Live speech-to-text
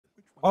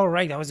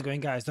Alright, how's it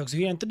going guys? Dogs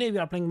here, and today we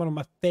are playing one of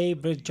my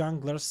favorite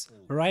junglers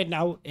right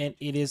now, and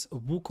it is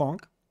Wukong.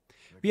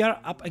 We are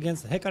up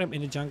against Hecarim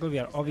in the jungle. We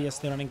are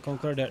obviously running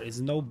Conqueror. There is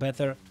no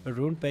better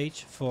rune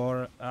page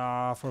for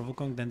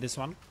Wukong than this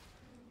one.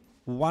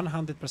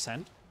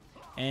 100%.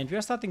 And we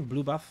are starting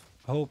blue buff,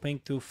 hoping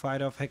to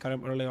fight off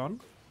Hecarim early on.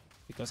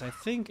 Because I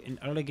think in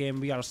early game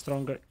we are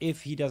stronger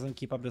if he doesn't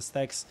keep up the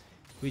stacks,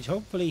 which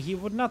hopefully he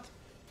would not.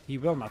 He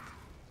will not.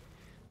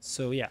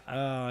 So yeah,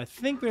 I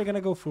think we're gonna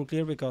go full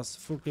clear because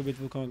full clear with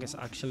Wukong is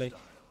actually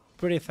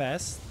pretty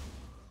fast.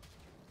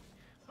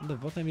 On the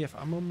bottom we have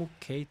Amumu,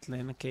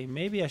 Caitlyn. Okay,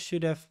 maybe I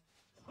should have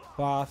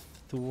pathed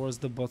towards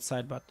the bot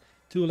side, but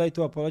too late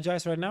to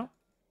apologize right now.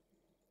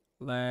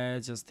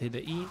 Let's just hit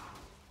the E.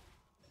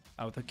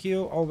 Auto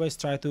Q. Always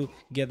try to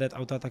get that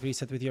auto attack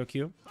reset with your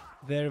Q.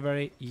 Very,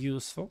 very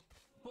useful.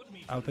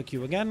 Auto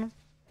Q again.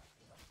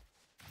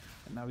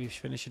 And now we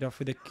finish it off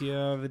with the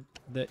Q, with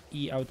the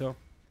E auto.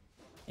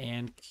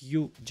 And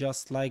Q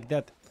just like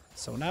that.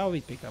 So now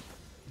we pick up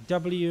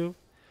W.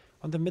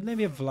 On the mid lane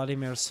we have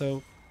Vladimir,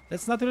 so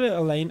that's not really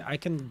a lane I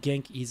can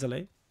gank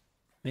easily.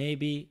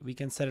 Maybe we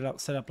can set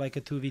up like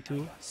a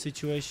 2v2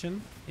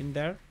 situation in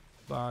there.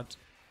 But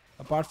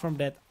apart from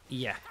that,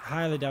 yeah,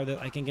 highly doubt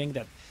that I can gank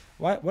that.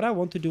 What I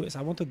want to do is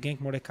I want to gank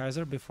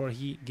Mordekaiser before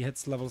he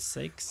gets level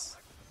 6.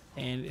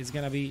 And it's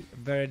gonna be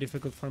very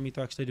difficult for me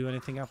to actually do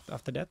anything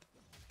after that.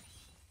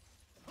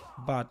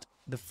 But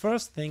the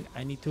first thing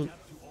I need to...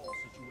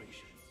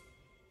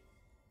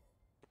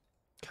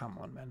 Come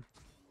on, man.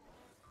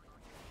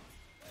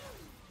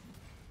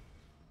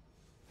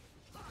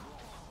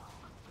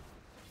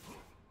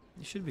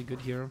 You should be good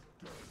here.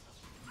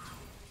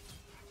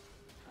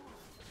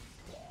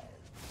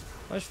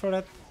 Push for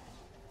that.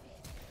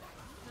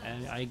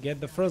 And I get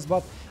the first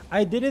buff.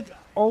 I did it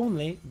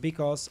only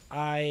because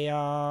I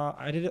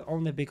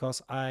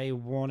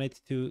wanted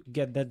to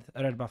get that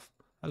red buff.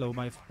 Hello,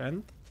 my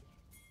friend.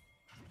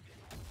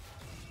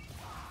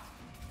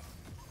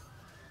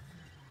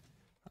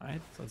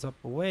 Alright, let's up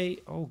away.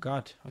 Oh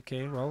god.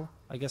 Okay, well,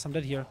 I guess I'm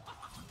dead here.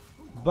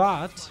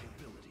 But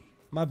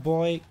my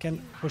boy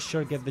can for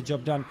sure get the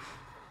job done.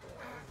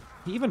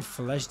 He even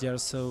flashed there,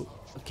 so...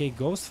 Okay,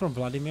 Ghost from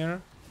Vladimir.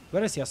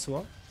 Where is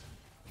Yasuo?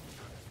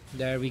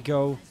 There we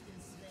go.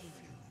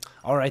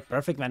 Alright,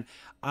 perfect, man.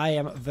 I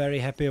am very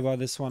happy about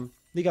this one.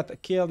 We got a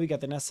kill, we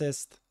got an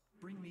assist.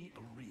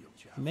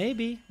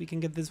 Maybe we can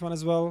get this one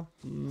as well.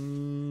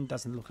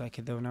 Doesn't look like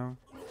it though now.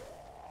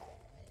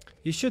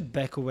 You should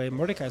back away.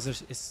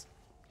 Mordekaiser is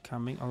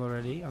coming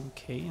already.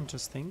 Okay,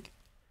 interesting.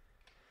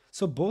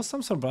 So both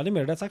sums from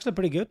Vladimir, that's actually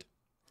pretty good.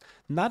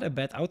 Not a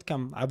bad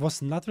outcome. I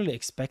was not really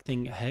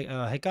expecting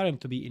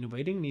Hecarim to be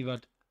invading me,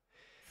 but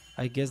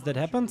I guess that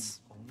happens.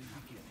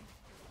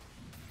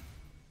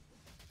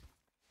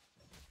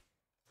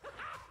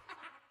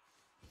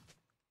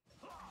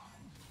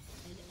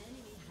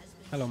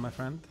 Hello, my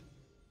friend.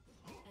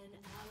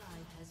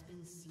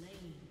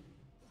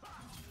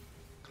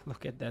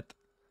 Look at that.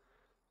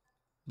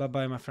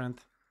 Bye-bye, my friend.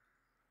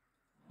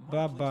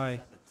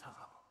 Bye-bye.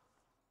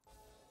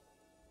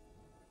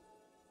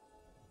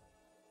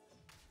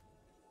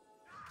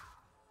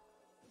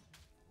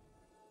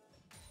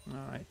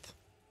 Alright.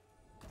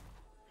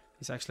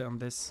 He's actually on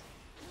this.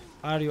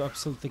 Are you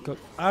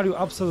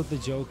absolutely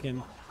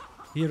joking?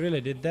 He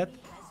really did that?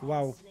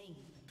 Wow.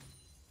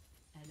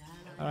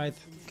 Alright,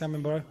 come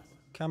in, bro.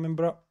 Come in,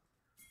 bro.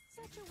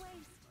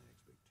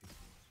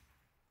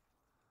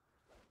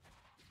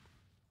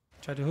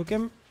 Try to hook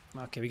him.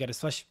 Okay, we got his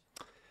flash.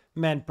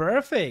 Man,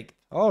 perfect.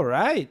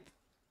 Alright.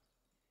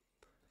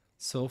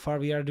 So far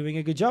we are doing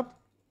a good job.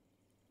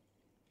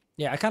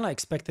 Yeah, I kind of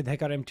expected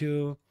Hecarim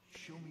to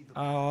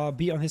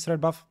be on his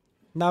red buff.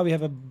 Now we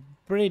have a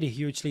pretty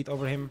huge lead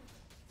over him,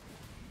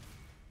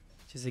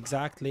 which is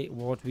exactly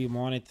what we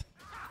wanted.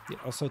 He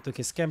also took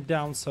his camp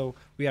down, so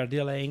we are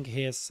delaying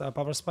his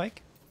power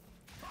spike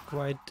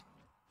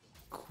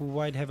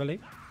quite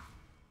heavily.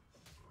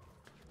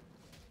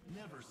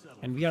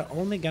 And we are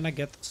only gonna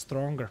get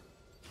stronger.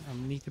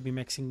 I need to be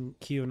maxing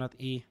Q, not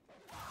E.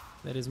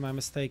 That is my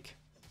mistake.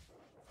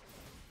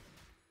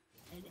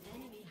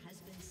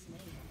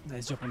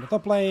 Nice jump on the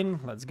top lane.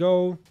 Let's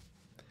go.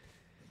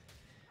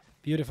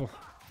 Beautiful.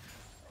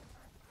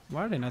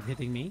 Why are they not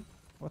hitting me?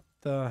 What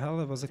the hell?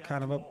 That was a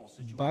kind of a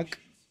bug.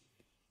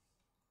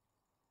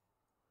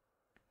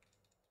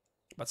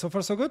 But so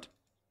far so good.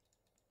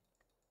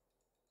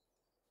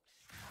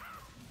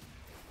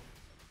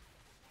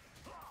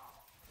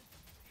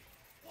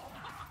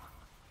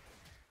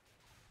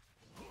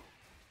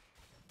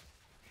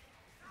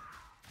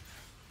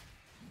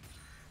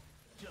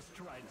 Just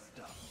try to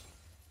stop.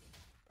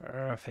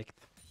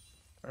 Perfect.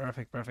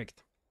 Perfect,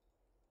 perfect.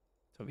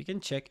 So we can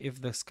check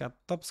if the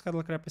top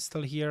Scuttle Crab is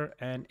still here,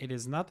 and it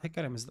is not.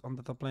 Hecarim is on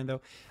the top lane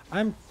though.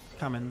 I'm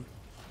coming.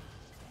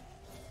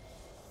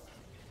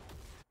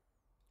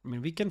 I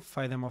mean, we can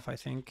fight them off, I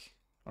think.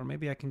 Or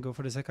maybe I can go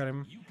for the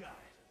Hecarim.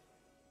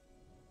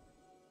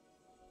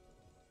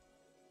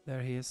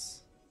 There he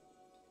is.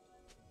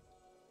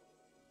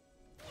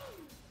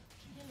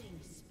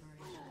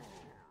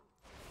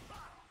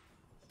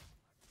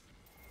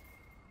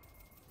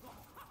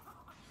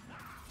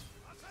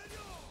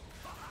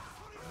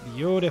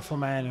 Beautiful,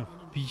 man.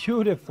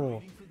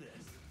 Beautiful.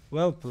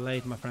 Well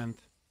played, my friend.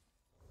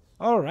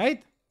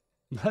 Alright.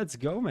 Let's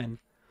go, man.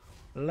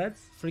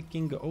 Let's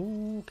freaking go.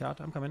 Oh,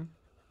 God, I'm coming.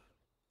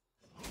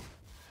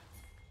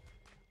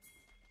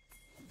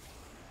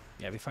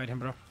 Yeah, we fight him,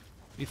 bro.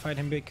 We fight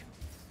him big.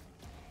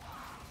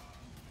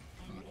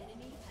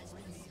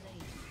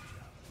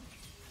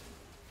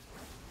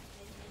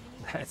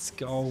 Let's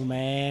go,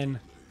 man.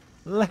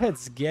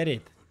 Let's get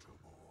it.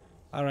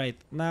 Alright,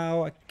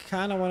 now I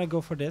kind of want to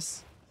go for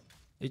this,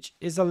 which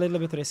is a little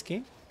bit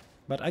risky.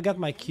 But I got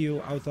my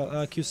Q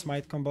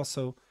smite combo,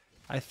 so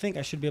I think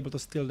I should be able to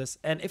steal this.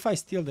 And if I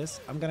steal this,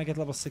 I'm gonna get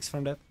level 6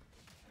 from that.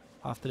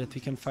 After that, we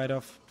can fight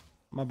off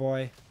my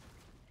boy.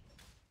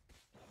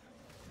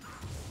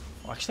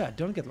 Oh, actually, I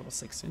don't get level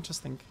 6.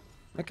 Interesting.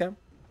 Okay.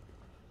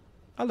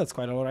 Oh, that's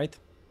quite alright.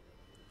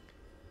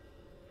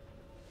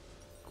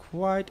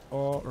 Quite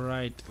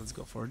alright. Let's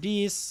go for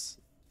these.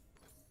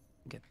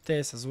 Get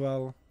this as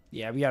well.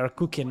 Yeah, we are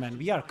cooking, man.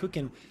 We are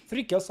cooking.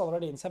 3 kills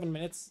already in 7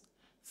 minutes.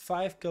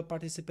 5 kill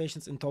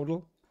participations in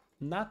total.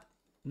 Not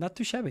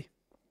too shabby.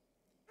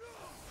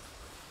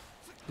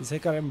 This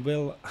Hecarim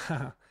will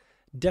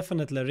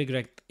definitely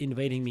regret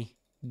invading me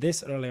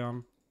this early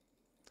on.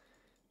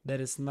 That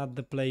is not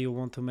the play you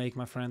want to make,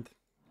 my friend.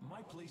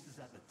 My place is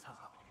at the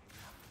top.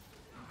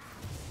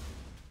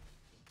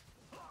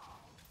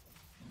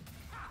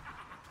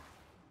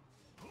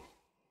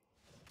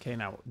 Okay,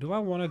 now, do I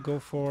want to go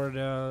for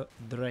the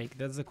Drake?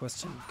 That's the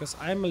question. Because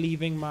I'm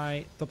leaving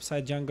my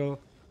topside jungle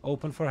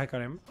open for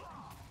Hecarim.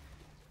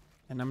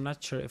 And I'm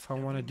not sure if I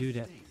want to do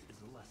that.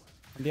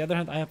 On the other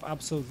hand, I have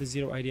absolutely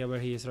zero idea where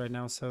he is right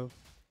now, so...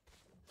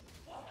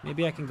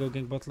 Maybe I can go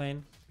gank bot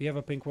lane. We have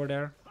a pink ward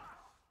there.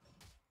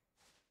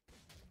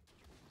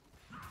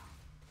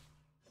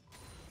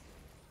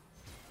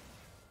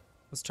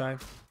 Let's try.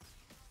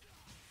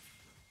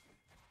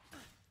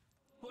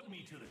 Put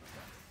me to the test.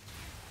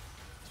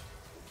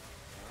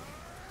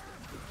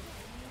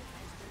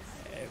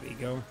 There we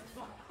go.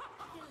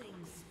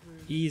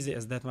 Easy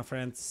as that, my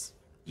friends.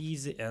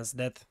 Easy as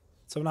that.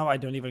 So now I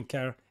don't even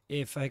care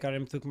if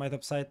Hecarim took my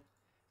top side.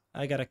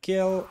 I got a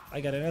kill, I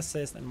got an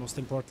assist, and most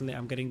importantly,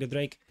 I'm getting the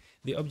Drake.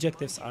 The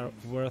objectives are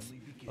worth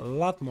a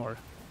lot more.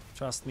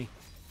 Trust me.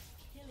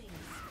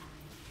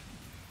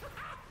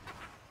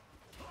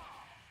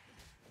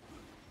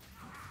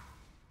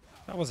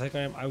 If I was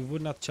Hecarim, I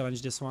would not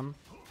challenge this one.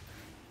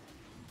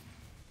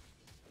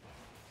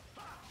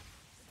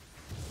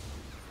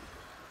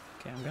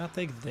 Okay, I'm gonna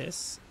take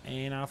this,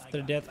 and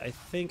after that, I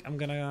think I'm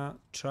gonna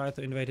try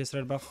to invade his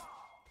red buff.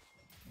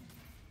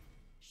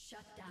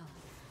 Shut down.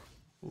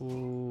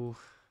 Ooh,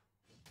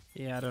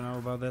 yeah, I don't know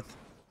about that.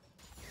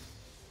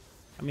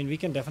 I mean, we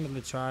can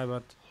definitely try,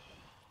 but...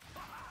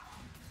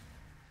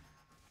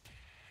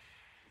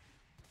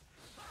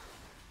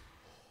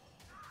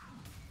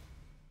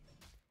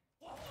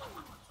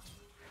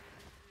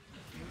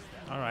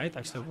 Alright,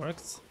 actually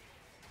works.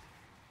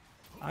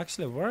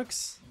 Actually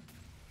works.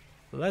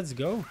 Let's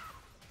go.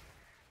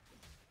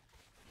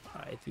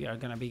 Alright, we are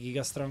gonna be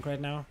giga strong right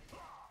now.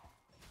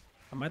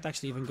 I might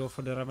actually even go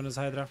for the Ravenous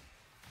Hydra.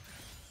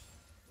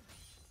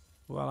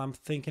 While I'm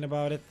thinking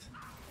about it.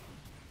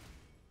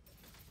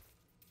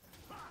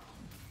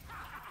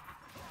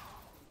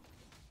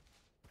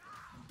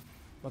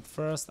 But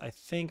first, I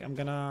think I'm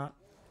gonna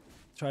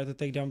try to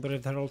take down the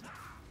Rift Herald.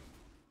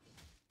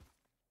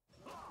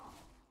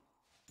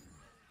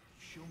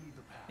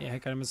 Yeah,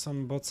 Hecarim is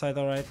on both sides,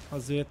 alright,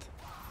 let's do it.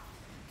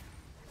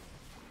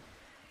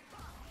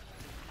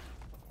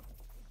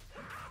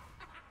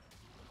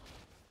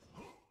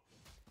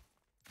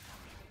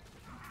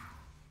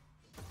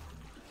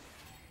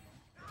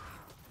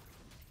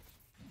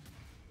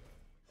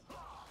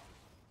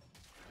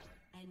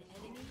 An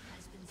enemy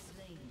has been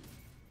slain.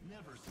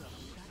 Never settle.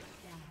 Shut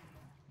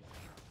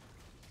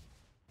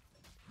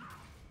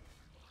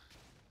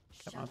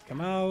down.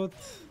 Come out,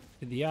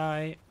 to the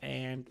eye,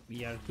 and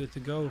we are good to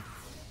go.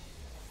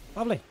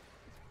 Lovely.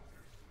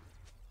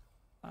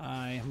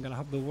 I am gonna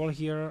hop the wall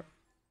here.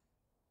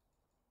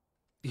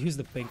 Use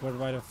the pink ward,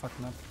 why the fuck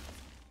not?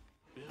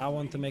 I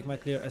want to make my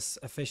clear as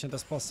efficient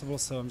as possible,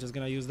 so I'm just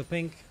gonna use the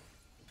pink.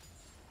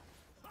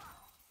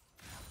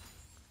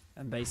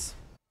 And base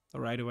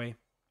right away.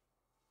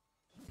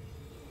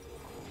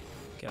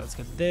 Okay, let's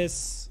get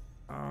this.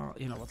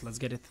 You know what, let's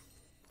get it.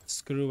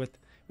 Screw it.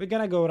 We're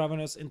gonna go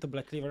Ravenous into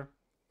Black Cleaver.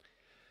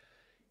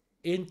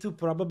 Into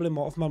probably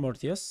more of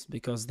Malmortius,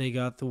 because they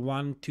got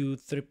 1, 2,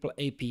 triple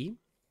AP.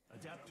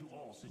 Adapt to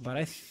all situations. But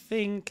I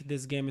think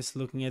this game is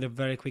looking at a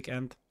very quick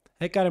end.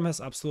 Hecarim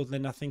has absolutely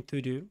nothing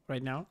to do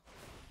right now.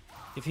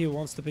 If he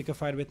wants to pick a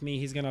fight with me,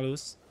 he's gonna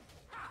lose.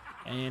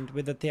 And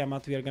with the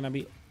Tiamat, we are gonna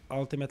be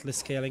ultimately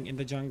scaling in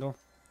the jungle.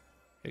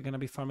 We're gonna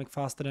be farming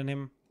faster than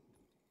him.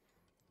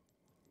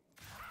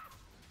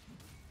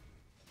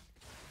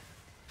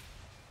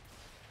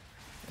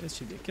 This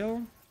should be a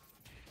kill.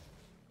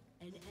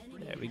 An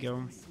enemy There we has go.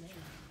 been slain.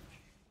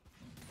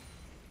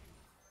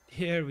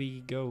 Here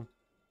we go.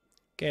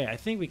 Okay, I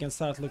think we can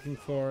start looking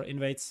for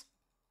invades.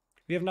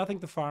 We have nothing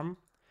to farm.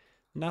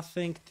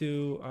 Nothing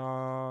to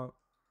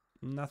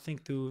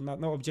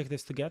no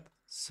objectives to get.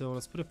 So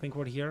let's put a pink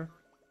ward here.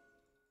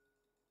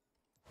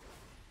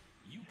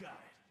 You got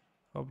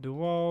it. Up the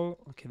wall.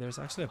 Okay, there's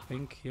actually a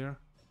pink here.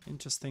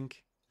 Interesting.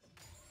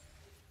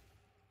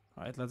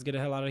 Alright, let's get the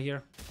hell out of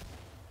here.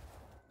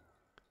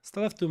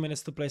 Still have 2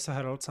 minutes to place a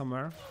herald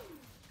somewhere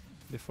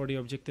before the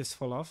objectives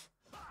fall off.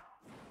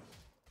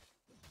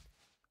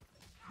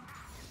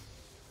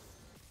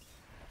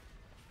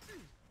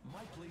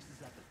 My place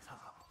is at the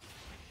top.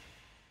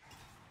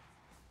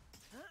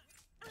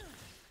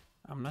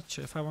 I'm not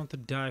sure if I want to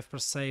dive per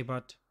se,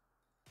 but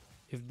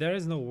if there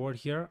is no ward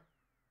here,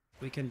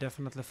 we can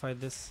definitely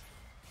fight this.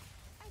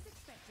 As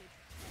expected.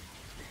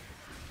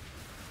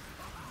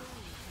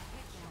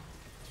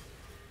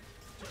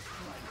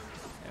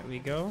 There we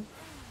go.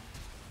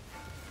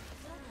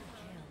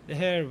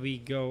 There we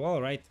go.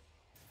 All right.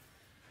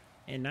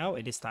 And now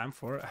it is time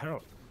for a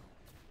herald.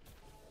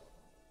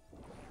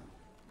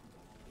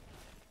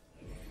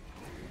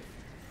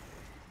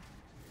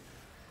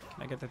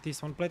 Can I get at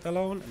least one plate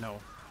alone? No.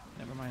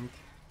 Never mind.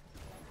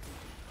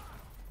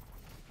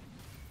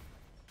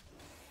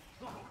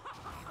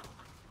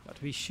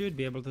 But we should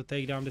be able to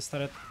take down this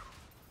turret.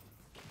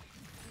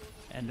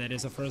 And that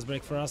is a first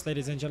break for us,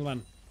 ladies and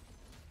gentlemen.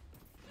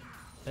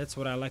 That's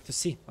what I like to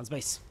see. Let's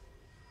base.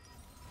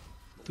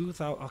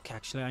 2000. Okay,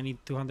 actually, I need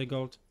 200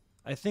 gold.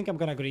 I think I'm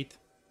gonna greet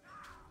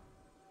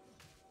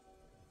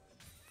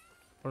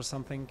or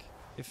something.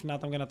 If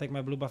not, I'm gonna take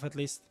my blue buff at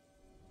least.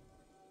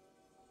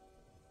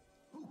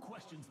 Who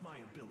questions my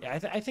ability? Yeah,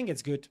 I think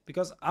it's good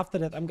because after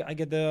that I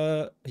get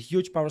the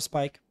huge power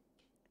spike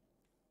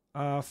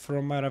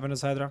from my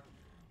Ravenous Hydra.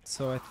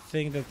 So I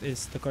think that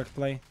is the correct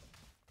play.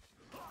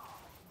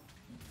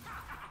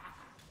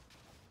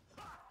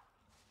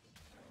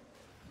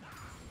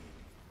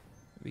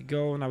 We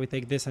go, now we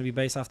take this and we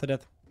base after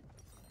that.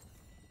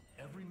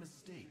 Every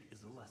mistake is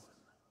a lesson.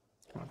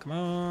 Come on, come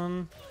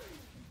on.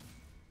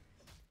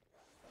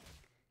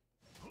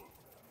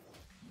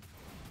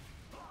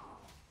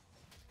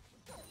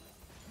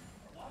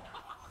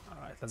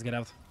 Alright, let's get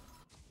out.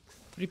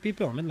 3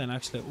 people, mid lane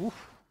actually. Ooh.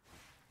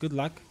 Good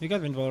luck. You got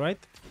Windwall, right?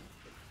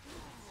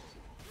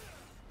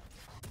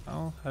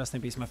 Oh, rest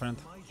in peace, my friend.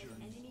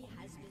 Enemy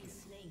has been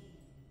slain.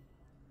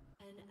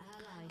 An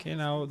ally. Okay,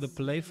 now the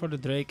play for the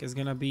Drake is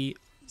gonna be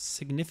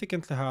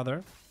significantly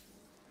harder.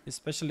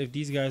 Especially if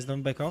these guys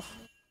don't back off.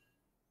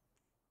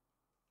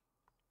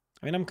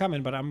 I mean, I'm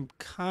coming, but I'm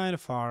kind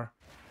of far.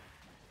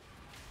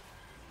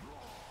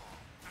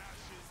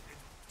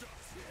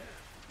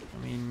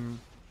 I mean,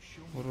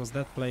 what was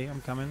that play?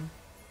 I'm coming.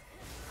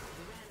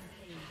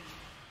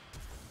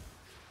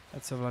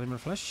 That's a Vladimir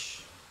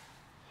Flash.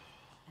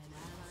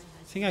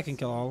 I think I can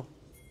kill all.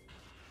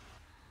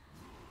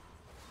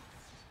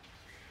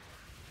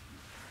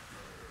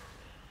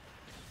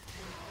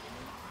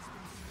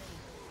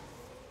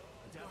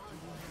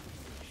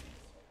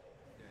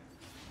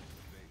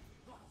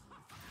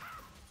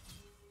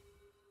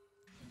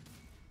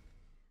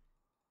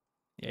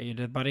 Yeah, you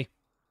did, buddy.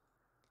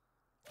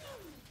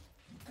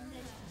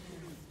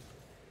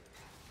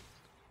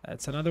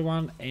 That's another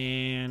one,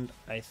 and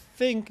I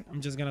think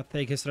I'm just gonna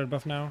take his red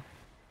buff now.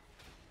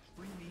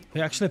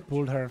 He actually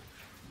pulled her.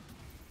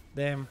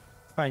 Damn,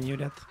 if I knew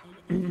that.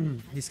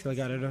 He still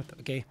got it out.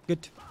 Okay,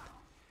 good.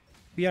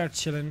 We are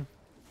chilling.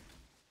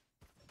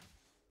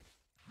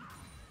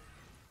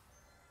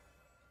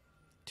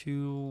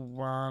 2,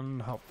 1,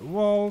 hop the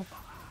wall.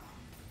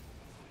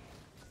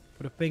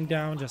 Put a ping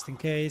down just in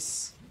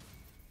case.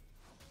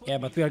 Yeah,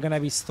 but we are gonna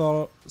be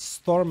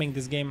storming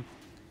this game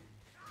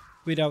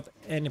without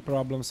any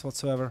problems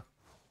whatsoever.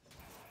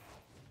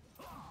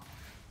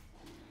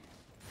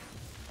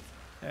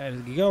 There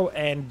we go,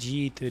 and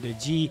G to the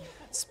G,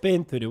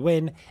 spin to the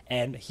win,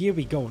 and here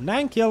we go,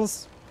 9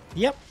 kills.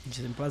 Yep,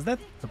 just simple as that.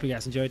 Hope you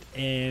guys enjoyed,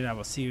 and I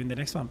will see you in the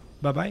next one.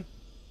 Bye bye.